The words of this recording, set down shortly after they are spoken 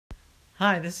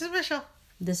Hi, this is Michelle.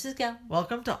 This is Gail.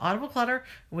 Welcome to Audible Clutter.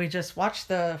 We just watched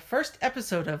the first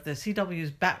episode of the CW's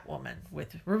Batwoman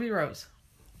with Ruby Rose.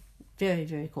 Very,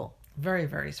 very cool. Very,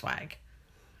 very swag.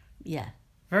 Yeah.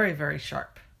 Very, very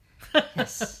sharp.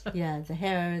 Yes. Yeah, the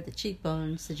hair, the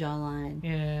cheekbones, the jawline.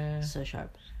 Yeah. So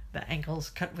sharp. The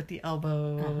ankles cut with the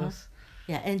elbows. Uh-huh.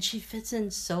 Yeah, and she fits in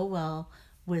so well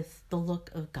with the look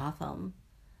of Gotham.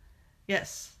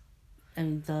 Yes.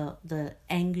 And the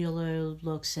angular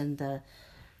looks and the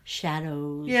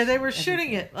shadows. Yeah, they were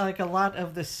shooting it like a lot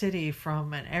of the city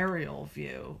from an aerial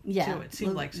view. Yeah. Too, it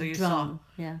seemed like. So you drone.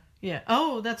 saw. Yeah. Yeah.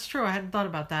 Oh, that's true. I hadn't thought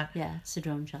about that. Yeah, it's a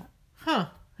drone shot. Huh.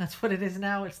 That's what it is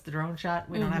now. It's the drone shot.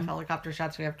 We don't have helicopter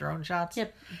shots. We have drone shots.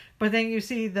 Yep. But then you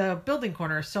see the building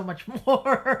corners so much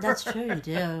more. That's true, you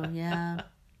do. Yeah.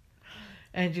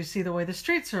 And you see the way the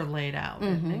streets are laid out.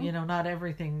 And, not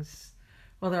everything's...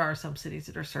 Well, there are some cities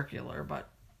that are circular, but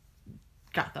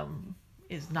Gotham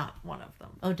is not one of them.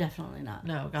 Oh, definitely not.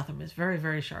 No, Gotham is very,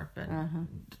 very sharp.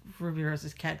 And Ruby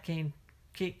Rose's Kate Kane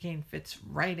fits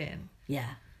right in. Yeah.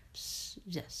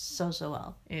 Yes, so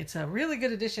well. It's a really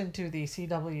good addition to the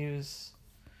CW's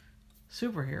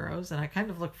superheroes, and I kind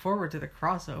of look forward to the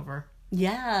crossover.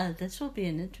 Yeah, this will be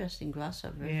an interesting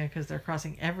crossover. Yeah, because they're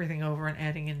crossing everything over and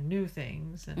adding in new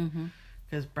things. And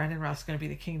because Brandon Ross is going to be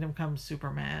the Kingdom Come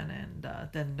Superman,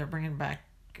 and then they're bringing back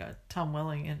Tom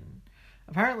Welling and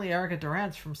apparently Erica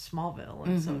Durant's from Smallville,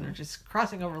 and so they're just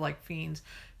crossing over like fiends.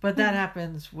 But that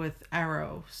happens with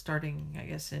Arrow starting, I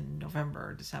guess, in November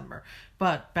or December.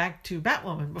 But back to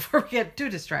Batwoman before we get too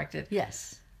distracted.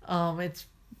 Yes. I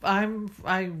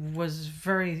was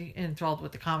very enthralled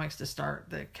with the comics to start.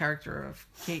 The character of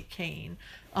Kate Kane.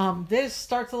 This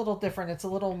starts a little different. It's a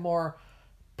little more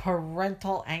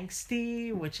parental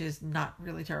angsty, which is not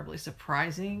really terribly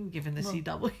surprising given the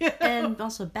CW. And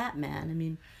also Batman. I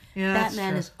mean, yeah,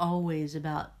 Batman is always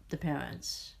about the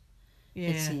parents. Yeah.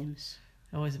 It seems.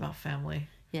 Always about family.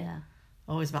 Yeah.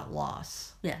 Always about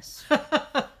loss. Yes.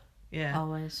 Yeah.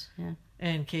 Always. Yeah.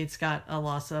 And Kate's got a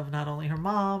loss of not only her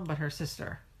mom, but her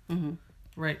sister.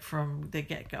 Right from the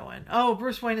get-go. And,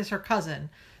 Bruce Wayne is her cousin.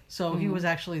 So he was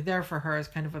actually there for her as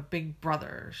kind of a big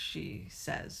brother, she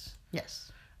says.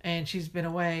 Yes. And she's been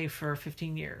away for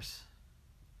 15 years.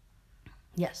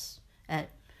 Yes.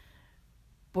 At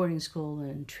boarding school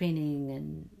and training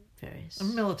and various... A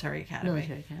military academy.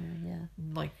 Military academy,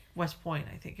 yeah. Like West Point,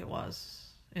 I think it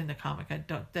was, in the comic.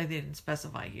 They didn't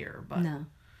specify here, but... No.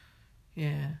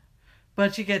 Yeah.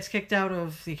 But she gets kicked out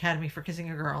of the academy for kissing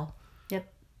a girl. Yep.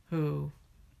 Who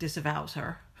disavows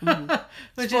her.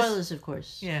 Spoilers, of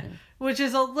course. Yeah. Which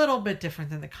is a little bit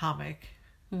different than the comic.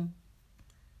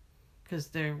 Because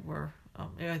there were...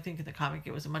 I think in the comic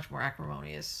it was a much more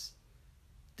acrimonious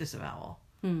disavowal.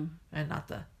 And not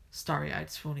the starry-eyed,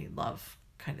 swoony love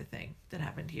kind of thing that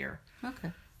happened here.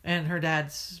 Okay. And her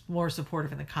dad's more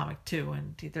supportive in the comic too,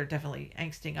 and they're definitely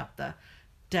angsting up the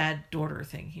dad-daughter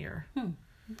thing here.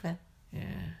 Okay.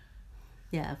 Yeah.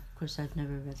 Yeah, of course I've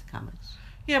never read the comics.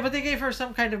 Yeah, but they gave her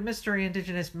some kind of mystery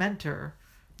indigenous mentor,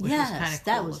 which was kind of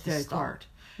cool that was at the very start.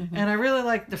 Cool. And I really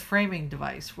like the framing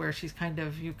device where she's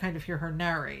you kind of hear her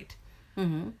narrate.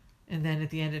 And then at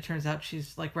the end, it turns out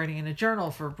she's like writing in a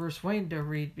journal for Bruce Wayne to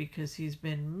read because he's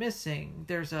been missing.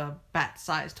 There's a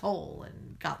bat-sized hole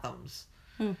in Gotham's,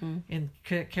 in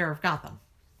care of Gotham.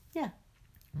 Yeah.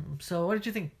 So what did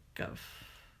you think of?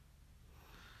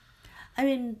 I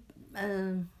mean,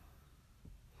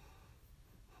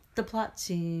 the plot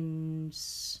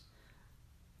seems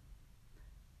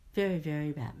very,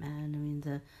 very Batman. I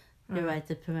mean, you're right,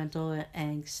 the parental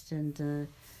angst and the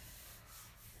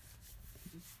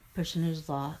person who's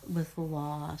with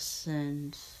loss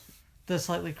and The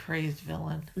slightly crazed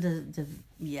villain.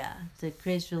 the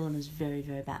crazed villain is very,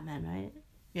 very Batman, right?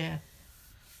 Yeah.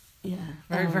 Yeah.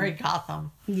 Very, very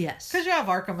Gotham. Yes. Because you have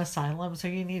Arkham Asylum, so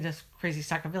you need a crazy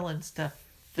stack of villains to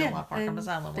fill up Arkham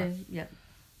Asylum with. Yep.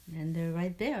 And they're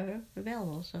right there,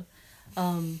 available, so...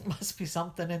 Must be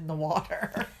something in the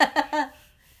water.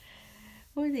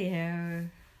 or the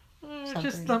air.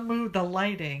 Just the mood, the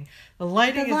lighting. The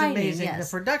lighting is amazing.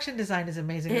 Yes. The production design is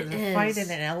amazing. There's a fight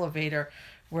in an elevator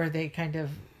where they kind of...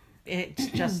 It's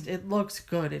just... it looks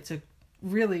good. It's a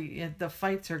really... the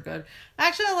fights are good.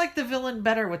 Actually, I like the villain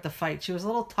better with the fight. She was a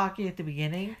little talky at the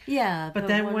beginning. Yeah. But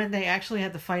then when they actually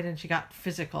had the fight and she got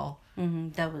physical...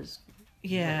 that was...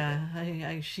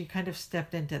 Yeah, she kind of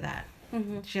stepped into that.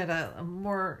 She had a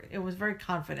more... It was very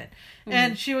confident.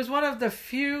 And she was one of the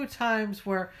few times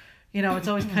where... it's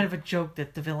always kind of a joke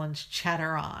that the villains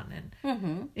chatter on.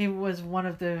 And it was one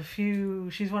of the few...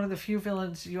 She's one of the few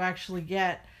villains you actually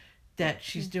get that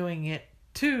she's doing it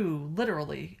to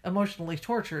literally emotionally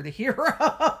torture the hero.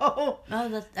 Oh,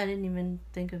 that I didn't even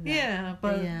think of that. Yeah,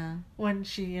 but yeah. when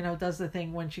she, does the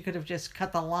thing when she could have just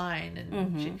cut the line,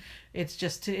 and it's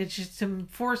just to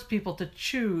force people to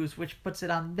choose, which puts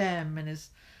it on them and is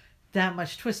that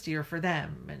much twistier for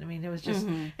them. And I mean, it was just,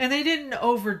 and they didn't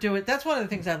overdo it. That's one of the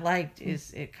things I liked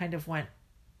is it kind of went.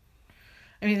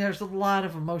 I mean, there's a lot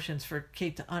of emotions for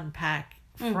Kate to unpack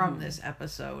from this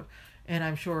episode, and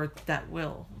I'm sure that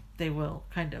they will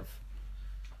kind of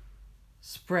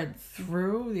spread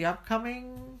through the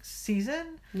upcoming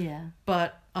season. Yeah.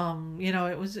 But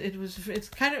it was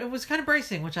kind of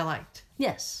bracing, which I liked.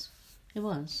 Yes, it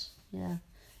was. Yeah,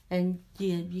 and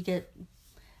you get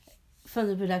from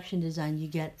the production design, you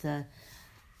get the.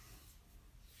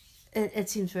 It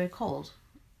seems very cold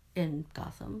in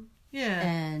Gotham. Yeah.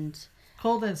 And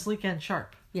cold and sleek and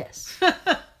sharp. Yes.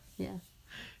 Yeah.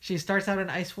 She starts out in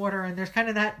ice water, and there's kind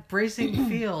of that bracing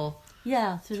feel.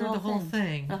 Yeah, through the whole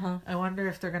thing. Uh-huh. I wonder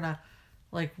if they're gonna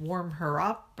warm her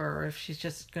up, or if she's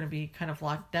just gonna be kind of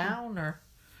locked down, or.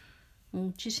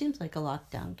 She seems like a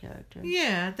lockdown character.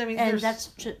 Yeah, I mean, and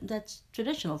that's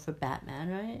traditional for Batman,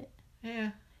 right?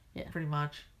 Yeah. Yeah. Pretty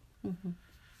much. Mm-hmm.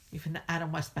 Even the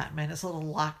Adam West Batman is a little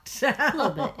locked down. A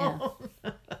little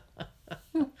bit,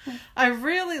 yeah. I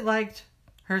really liked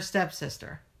her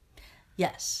stepsister.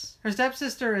 Yes. Her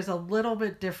stepsister is a little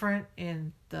bit different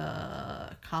in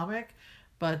the comic,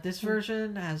 but this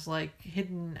version has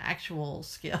hidden actual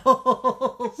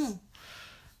skills.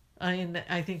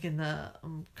 I think in the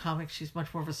comic she's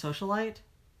much more of a socialite.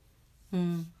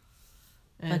 And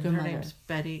like her her mother. name's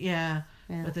Betty. Yeah.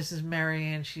 But this is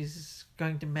Mary, and she's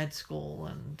going to med school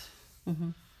and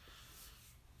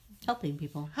helping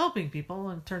people.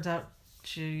 And turns out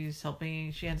she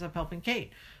ends up helping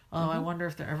Kate. I wonder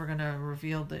if they're ever going to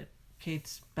reveal that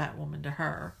Kate's Batwoman to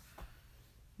her.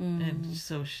 And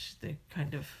so they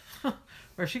kind of,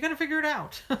 or is she going to figure it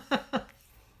out?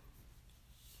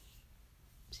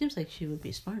 Seems like she would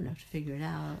be smart enough to figure it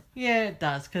out. Yeah, it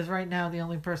does. Because right now the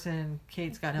only person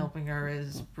Kate's got helping her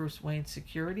is Bruce Wayne's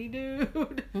security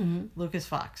dude, Lucas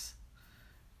Fox.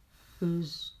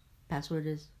 Whose password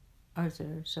is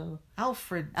Arthur, so...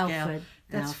 Alfred. Alfred.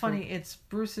 That's Alfred. funny. It's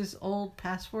Bruce's old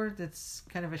password that's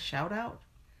kind of a shout out.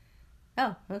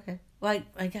 Oh, okay. Well,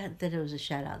 I got that it was a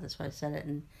shout out. That's why I said it.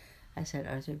 And I said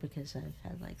Arthur because I've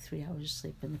had 3 hours of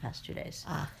sleep in the past 2 days.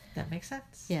 Ah, that makes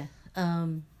sense. Yeah.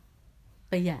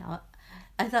 But yeah,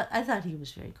 I thought he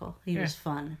was very cool. He was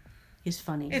fun. He's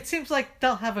funny. It seems like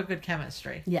they'll have a good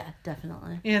chemistry. Yeah,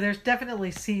 definitely. Yeah, there's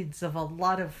definitely seeds of a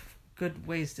lot of good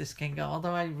ways this can go.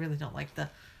 Although I really don't like the...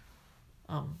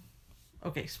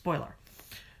 Okay, spoiler.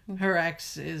 Her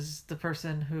ex is the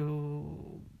person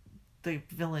who the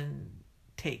villain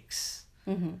takes.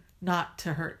 Not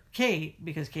to hurt Kate,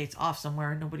 because Kate's off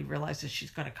somewhere and nobody realizes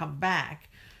she's going to come back.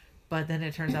 But then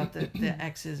it turns out that the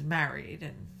ex is married,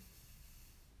 and...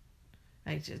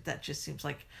 that just seems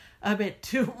like a bit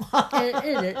too much.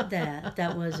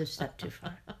 That was a step too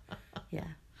far. Yeah.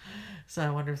 So I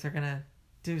wonder if they're gonna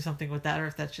do something with that, or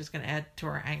if that's just gonna add to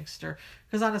her angst.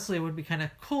 Because honestly, it would be kind of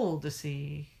cool to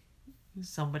see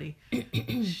somebody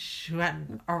who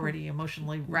hadn't already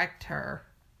emotionally wrecked her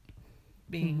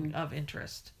being of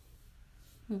interest.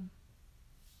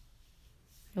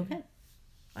 Okay.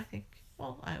 I think.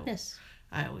 Well, I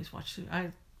always watch.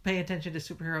 I pay attention to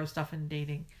superhero stuff and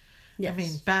dating. Yes. I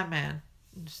mean, Batman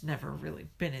has never really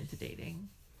been into dating.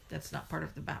 That's not part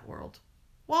of the Bat world.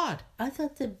 What? I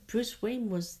thought that Bruce Wayne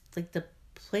was the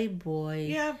playboy.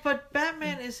 Yeah, but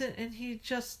Batman isn't, and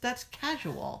that's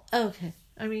casual. Okay.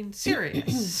 I mean,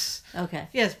 serious. Okay.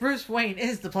 Yes, Bruce Wayne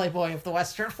is the playboy of the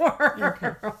Western world.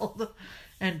 Okay.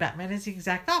 And Batman is the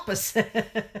exact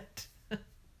opposite.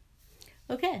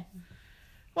 Okay.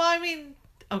 Well, I mean,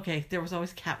 okay, there was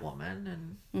always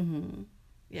Catwoman, and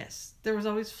yes, there was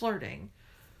always flirting.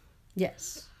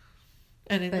 Yes.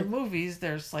 And in the movies,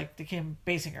 there's the Kim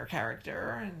Basinger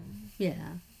character and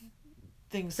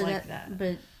things that.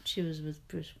 But she was with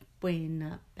Bruce Wayne,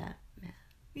 not Batman.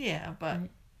 Yeah, but right.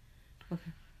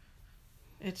 Okay.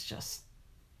 It's just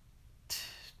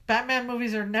Batman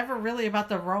movies are never really about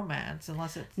the romance,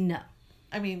 unless it's no.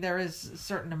 I mean, there is a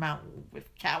certain amount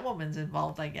with Catwoman's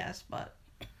involved, I guess, but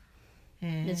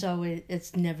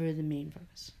it's never the main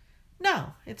focus. No,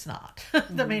 it's not.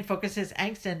 The main focus is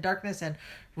angst and darkness and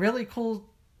really cool,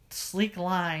 sleek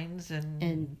lines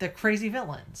and the crazy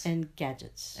villains. And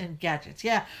gadgets.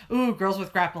 Yeah. Ooh, girls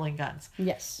with grappling guns.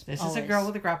 Yes. This always. is a girl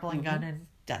with a grappling gun, and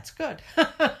that's good.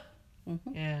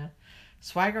 Yeah.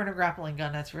 Swagger and a grappling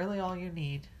gun, that's really all you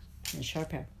need. And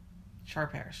sharp hair.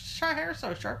 Sharp hair. Sharp hair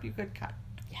so sharp you could cut.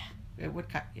 Yeah. It would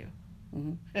cut you.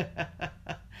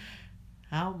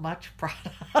 how much product?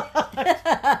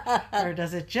 Or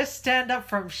does it just stand up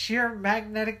from sheer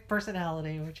magnetic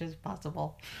personality, which is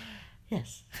possible?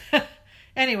 Yes.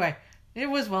 Anyway, it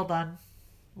was well done.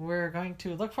 We're going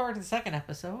to look forward to the second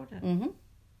episode. Mm-hmm.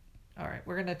 All right,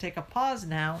 we're going to take a pause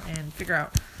now and figure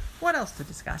out what else to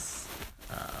discuss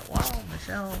while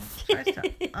Michelle tries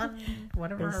to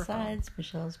whatever. Besides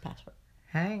Michelle's password.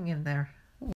 Hang in there.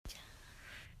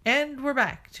 And we're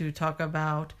back to talk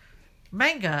about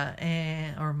manga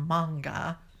and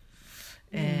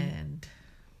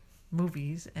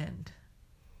movies and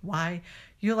why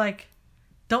you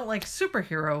don't like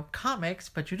superhero comics,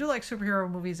 but you do like superhero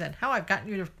movies, and how I've gotten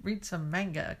you to read some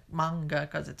manga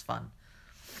because it's fun.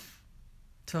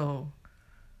 So,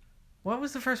 what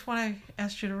was the first one I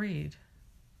asked you to read?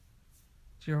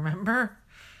 Do you remember?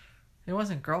 It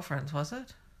wasn't Girlfriends, was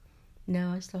it?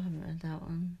 No, I still haven't read that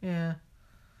one. Yeah.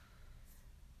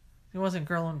 It wasn't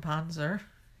Girl in Panzer.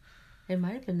 It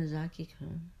might have been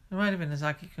Nozaki-kun. It might have been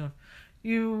Nozaki-kun.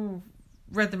 You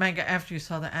read the manga after you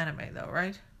saw the anime, though,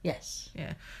 right? Yes.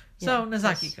 Yeah. So, Yeah,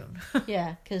 Nozaki-kun.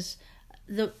 Yeah, because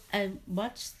I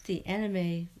watched the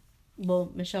anime.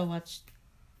 Well, Michelle watched.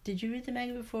 Did you read the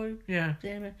manga before Yeah. the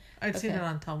anime? I'd seen Okay. it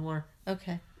on Tumblr.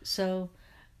 Okay, so,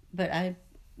 but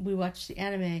we watched the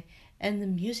anime, and the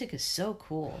music is so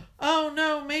cool. Oh,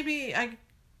 no, maybe I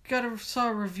saw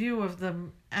a review of the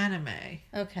anime.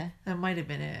 Okay, That might have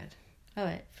been it. all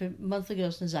right. For Monthly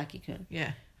Girls Nozaki-kun,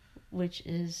 Yeah. which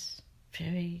is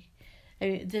very. I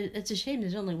mean, it's a shame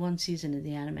there's only one season of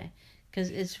the anime, because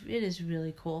it is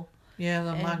really cool. Yeah,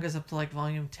 the And- manga's up to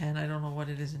volume 10. I don't know what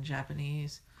it is in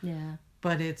Japanese. Yeah,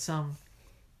 But it's,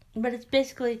 but it's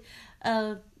basically,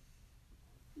 they're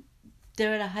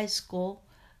at a high school.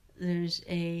 There's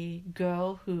a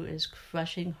girl who is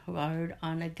crushing hard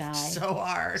on a guy. so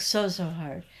hard. So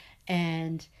hard.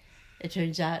 And it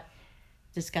turns out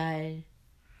this guy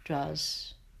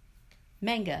draws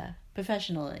manga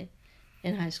professionally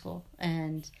in high school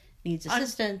and needs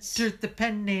assistance. Under the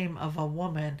pen name of a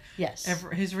woman. Yes.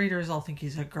 His readers all think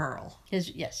he's a girl.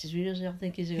 His readers don't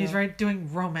think he's a girl. He's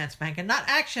doing romance manga, not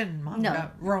action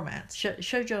manga, romance.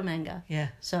 Shoujo manga. Yeah.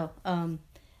 So,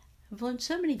 I've learned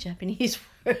so many Japanese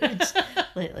words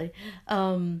lately.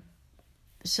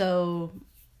 So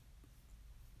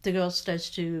the girl starts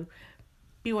to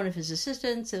be one of his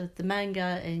assistants with the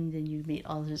manga, and then you meet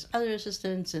all his other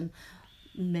assistants and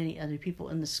many other people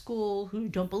in the school who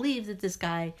don't believe that this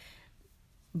guy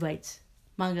writes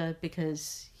manga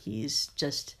because he's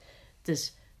just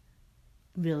this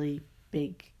really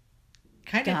big,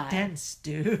 Kind guy. of dense,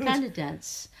 dude. kind of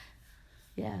dense.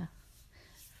 Yeah.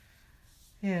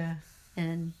 Yeah.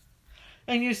 And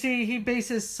And you see, he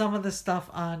bases some of the stuff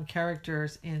on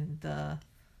characters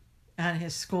on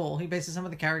his school. He bases some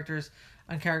of the characters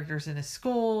on characters in his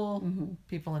school,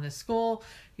 people in his school.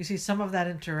 You see some of that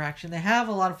interaction. They have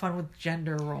a lot of fun with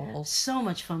gender roles. so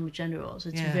much fun with gender roles.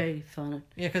 It's Yeah. very fun.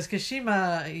 Yeah, because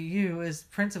Kashima Yu is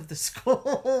prince of the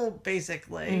school,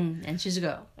 basically. And she's a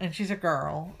girl. And she's a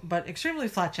girl, but extremely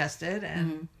flat-chested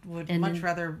and would much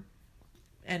rather...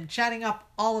 And chatting up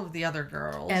all of the other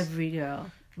girls. Every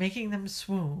girl. Making them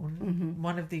swoon.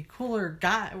 One of the cooler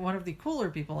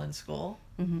people in school.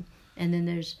 And then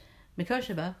there's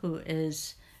Mikoshiba, who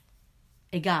is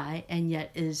a guy and yet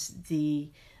is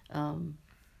the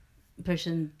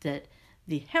person that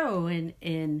the heroine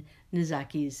in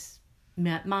Nizaki's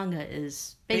manga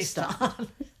is based on.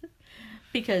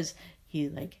 Because he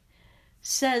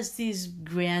says these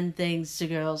grand things to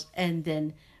girls and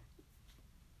then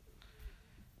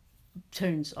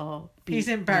turns all He's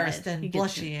embarrassed red. and He gets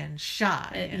blushy and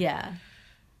shy. yeah.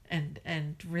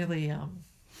 And really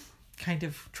kind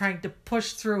of trying to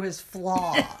push through his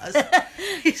flaws.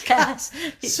 He's got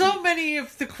so many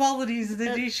of the qualities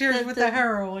that he shares with the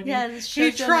heroine. Yeah,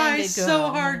 he tries so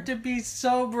hard to be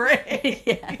so brave.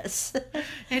 Yes.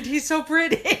 And he's so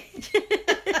pretty.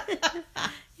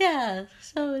 Yeah,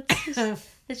 so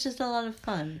it's just a lot of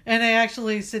fun. And they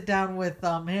actually sit down with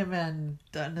him and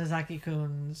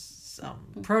Nozaki-kun's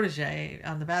protege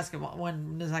on the basketball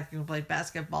when Nozaki-kun played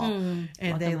basketball,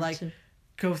 and they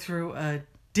go through a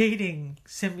dating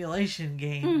simulation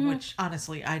game, which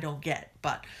honestly I don't get,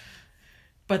 but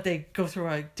they go through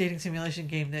a dating simulation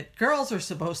game that girls are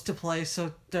supposed to play,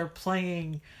 so they're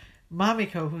playing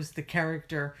Mamiko, who's the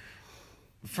character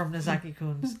from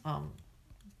Nozaki-kun's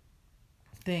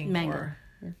thing, manga.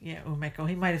 Umeko.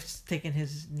 He might have taken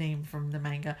his name from the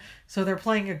manga. So they're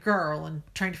playing a girl and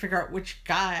trying to figure out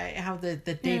how the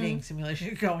dating simulation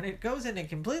could go, and it goes in a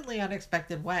completely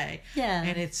unexpected way. Yeah.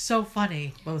 And it's so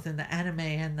funny, both in the anime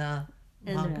and the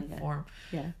manga form.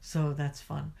 Yeah. So that's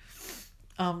fun.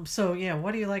 So yeah,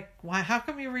 what do you like? Why? How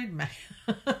come you read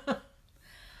manga?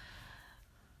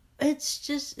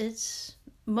 It's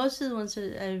most of the ones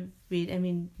that I read. I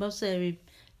mean, mostly I read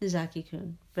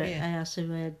Nizaki-kun, but I also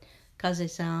read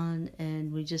Kaze-san,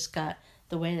 and we just got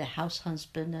The Way of the House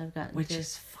Husband. I've gotten Which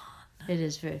is fun. It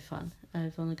is very fun.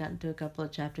 I've only gotten to a couple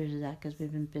of chapters of that because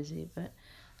we've been busy, but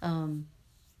I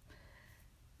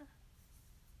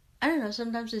don't know.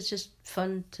 Sometimes it's just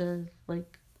fun to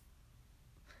like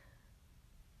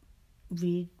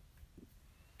read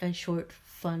a short,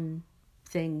 fun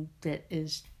thing that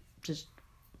is just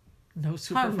no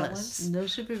harmless. supervillains. No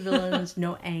supervillains,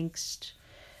 no angst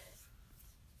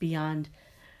beyond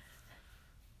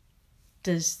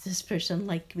does this person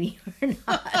like me or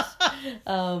not.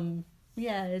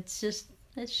 Yeah, it's just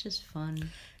fun.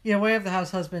 Yeah, Way of the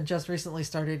House Husband just recently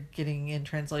started getting in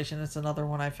translation. It's another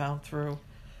one I found through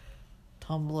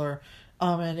Tumblr.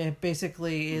 And it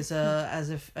basically is as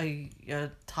if a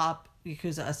top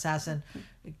Yakuza assassin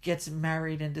gets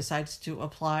married and decides to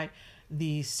apply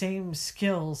the same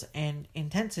skills and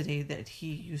intensity that he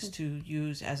used to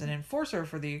use as an enforcer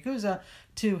for the Yakuza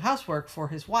to housework for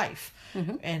his wife.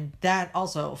 Mm-hmm. And that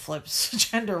also flips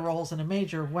gender roles in a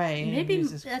major way. Maybe and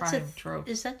uses that's crime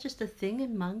tropes. Is that just a thing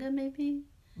in manga, maybe?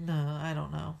 No, I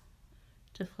don't know.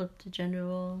 To flip the gender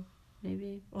role,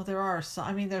 maybe? Well, there are some.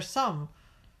 I mean, there's some.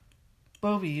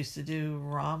 Bobby used to do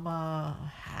Rama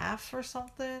half or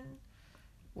something.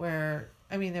 Where,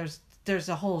 I mean, there's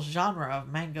a whole genre of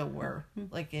manga where,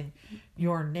 like in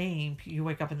Your Name, you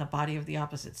wake up in the body of the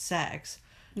opposite sex.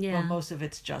 Yeah. Well, most of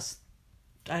it's just,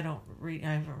 I haven't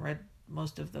read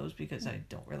most of those because I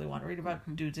don't really want to read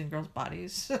about dudes and girls'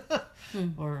 bodies.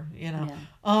 Or, Yeah.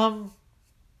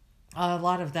 A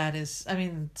lot of that is, I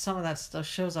mean, some of that stuff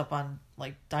shows up on,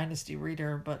 like, Dynasty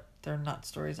Reader, but they're not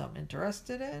stories I'm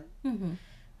interested in. Mm-hmm.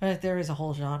 But there is a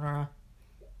whole genre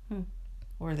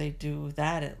where they do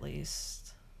that, at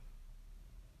least.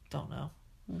 Don't know.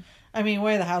 I mean,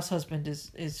 Way of the House Husband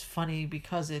is funny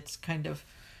because it's kind of,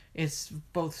 it's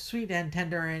both sweet and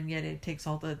tender, and yet it takes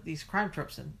all these crime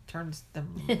tropes and turns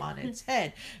them on its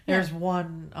head. There's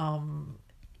one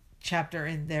chapter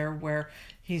in there where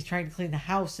he's trying to clean the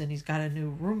house and he's got a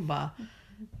new Roomba,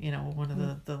 one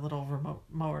of the little remote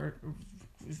mower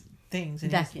things,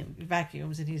 and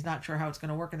vacuums, and he's not sure how it's going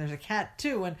to work, and there's a cat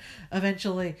too, and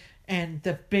eventually, and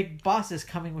the big boss is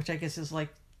coming, which I guess is like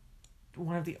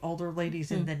one of the older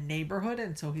ladies in the neighborhood,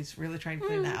 and so he's really trying to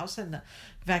clean the house, and the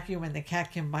vacuum and the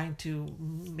cat combine to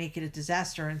make it a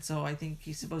disaster, and so I think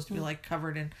he's supposed to be like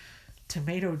covered in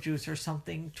tomato juice or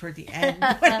something toward the end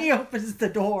when he opens the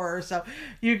door. So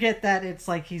you get that it's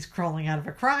like he's crawling out of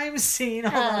a crime scene,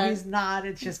 although he's not.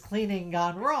 It's just cleaning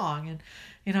gone wrong, and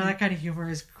that kind of humor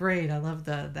is great. I love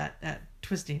that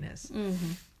twistiness.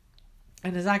 Mm-hmm.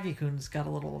 And Nizaki-kun's got a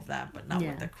little of that, but not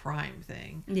with the crime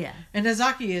thing. Yeah. And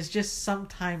Nizaki is just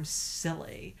sometimes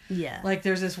silly. Yeah. Like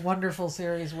there's this wonderful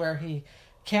series where he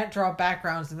can't draw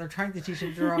backgrounds, and they're trying to teach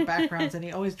him to draw backgrounds, and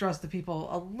he always draws the people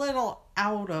a little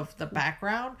out of the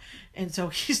background, and so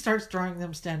he starts drawing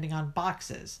them standing on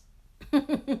boxes.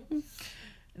 And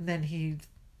then he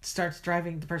starts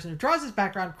driving the person who draws his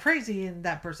background crazy, and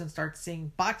that person starts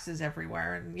seeing boxes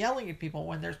everywhere and yelling at people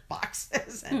when there's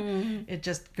boxes, and it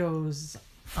just goes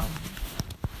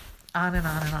on and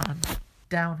on and on,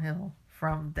 downhill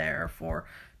from there for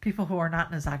people who are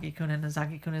not Nizaki-kun, and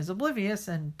Nizaki-kun is oblivious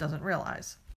and doesn't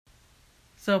realize.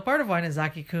 So part of why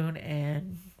Nizaki-kun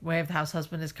and Way of the House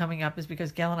Husband is coming up is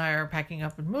because Gail and I are packing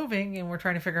up and moving, and we're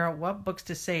trying to figure out what books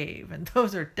to save, and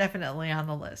those are definitely on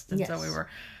the list. And so we were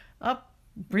up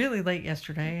really late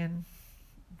yesterday and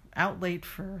out late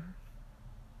for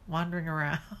wandering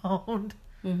around,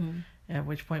 at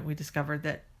which point we discovered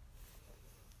that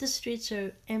the streets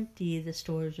are empty, the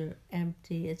stores are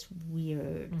empty. It's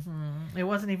weird. It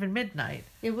wasn't even midnight.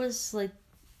 It was like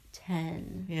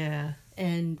 10. Yeah.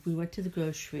 And we went to the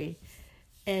grocery,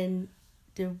 and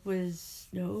there was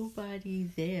nobody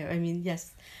there. I mean,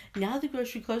 yes, now the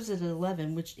grocery closes at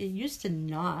 11, which it used to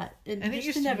not. It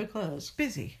used to never close.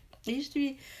 Busy. It used to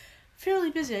be fairly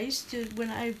busy. I used to,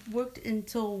 when I worked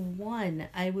until 1,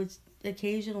 I would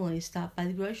occasionally stop by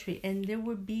the grocery, and there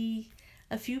would be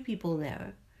a few people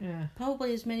there. Yeah.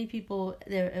 Probably as many people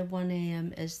there at 1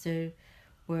 a.m. as there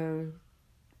were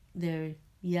there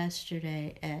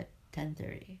yesterday at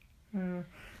 10:30.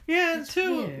 Yeah, and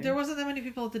too, there wasn't that many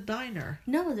people at the diner.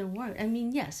 No, there weren't. I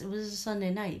mean, yes, it was a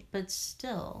Sunday night, but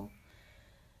still.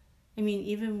 I mean,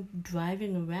 even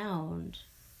driving around,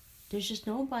 there's just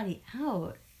nobody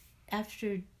out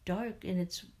after dark, and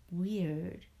it's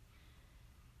weird.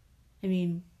 I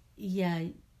mean, yeah,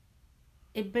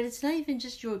 but it's not even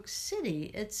just York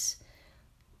City. It's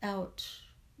out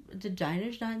the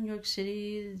diner's not in New York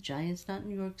City. The Giant's not in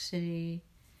New York City.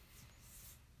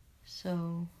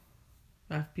 So...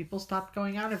 Have people stopped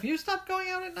going out? Have you stopped going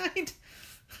out at night?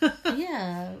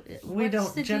 Yeah. We what's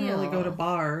don't the generally deal? go to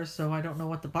bars, so I don't know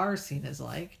what the bar scene is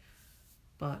like.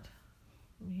 But...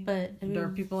 But I there are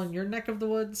mean, people in your neck of the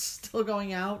woods still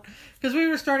going out, because we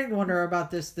were starting to wonder about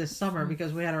this summer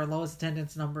because we had our lowest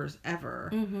attendance numbers ever,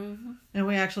 and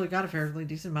we actually got a fairly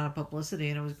decent amount of publicity,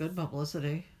 and it was good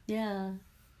publicity. yeah.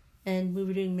 And we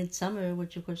were doing Midsummer,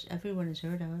 which of course everyone has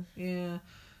heard of. Yeah,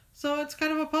 so it's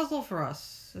kind of a puzzle for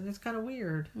us, and it's kind of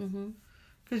weird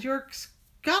because York's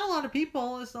got a lot of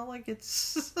people. It's not like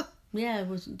it's Yeah, it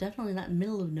was definitely not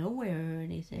middle of nowhere or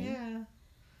anything. yeah,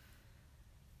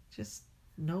 just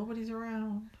nobody's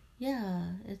around. Yeah,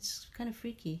 it's kind of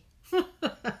freaky.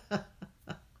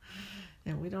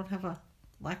 And we don't have a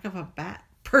lack of a bat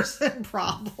person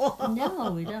problem.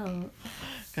 No, we don't.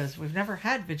 Because we've never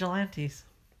had vigilantes.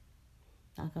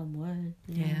 Knock on wood.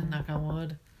 Yeah, knock on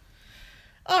wood.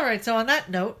 Alright, so on that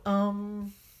note,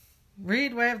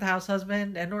 read Way of the House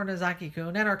Husband and or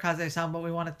Nozaki-kun and or Kaze-san, but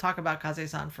we want to talk about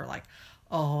Kaze-san for like,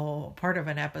 part of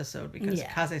an episode because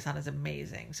Kaze-san is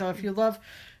amazing. So if you love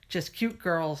just cute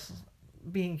girls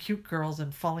being cute girls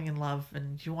and falling in love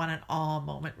and you want an awe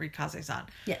moment, read Kaze-san.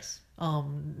 Yes.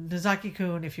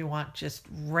 Nozaki-kun if you want just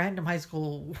random high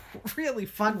school really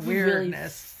fun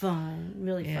weirdness.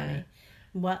 Really funny.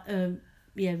 What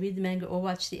read the manga or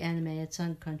watch the anime. It's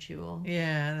on Crunchyroll.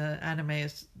 Yeah,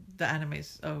 the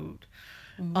anime's owed.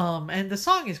 And the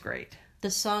song is great.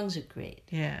 The songs are great.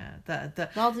 Yeah,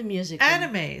 All the music.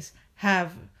 Animes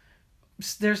have...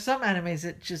 There's some animes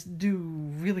that just do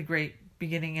really great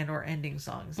beginning and or ending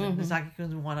songs. And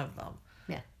Nozaki-kun's one of them.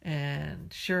 Yeah.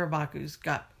 And Shirabaku's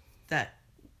got that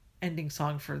ending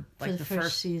song for like the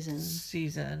first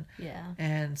season. Yeah.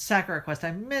 And Sakura Quest. I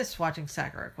miss watching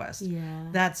Sakura Quest. Yeah.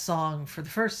 That song for the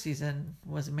first season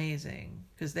was amazing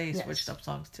because they switched up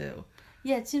songs too.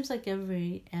 Yeah, it seems like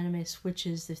every anime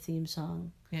switches the theme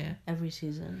song. Yeah. Every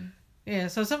season. Yeah,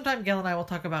 so sometime Gail and I will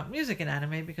talk about music in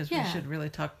anime because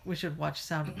we should watch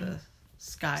Sound of the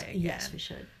Sky again. Yes, we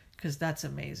should. Because that's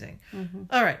amazing.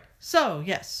 All right, so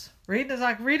yes, read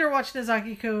or watch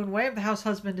Nozaki-kun. Way of the House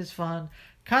Husband is fun.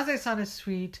 Kaze-san is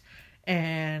sweet.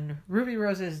 And Ruby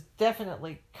Rose is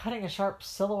definitely cutting a sharp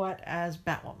silhouette as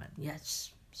Batwoman.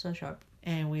 Yes, so sharp.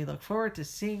 And we look forward to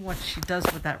seeing what she does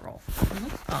with that role.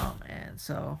 And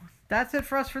so that's it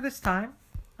for us for this time.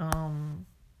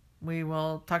 We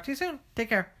will talk to you soon. Take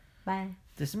care. Bye.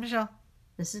 This is Michelle.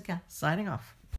 This is Gal. Signing off.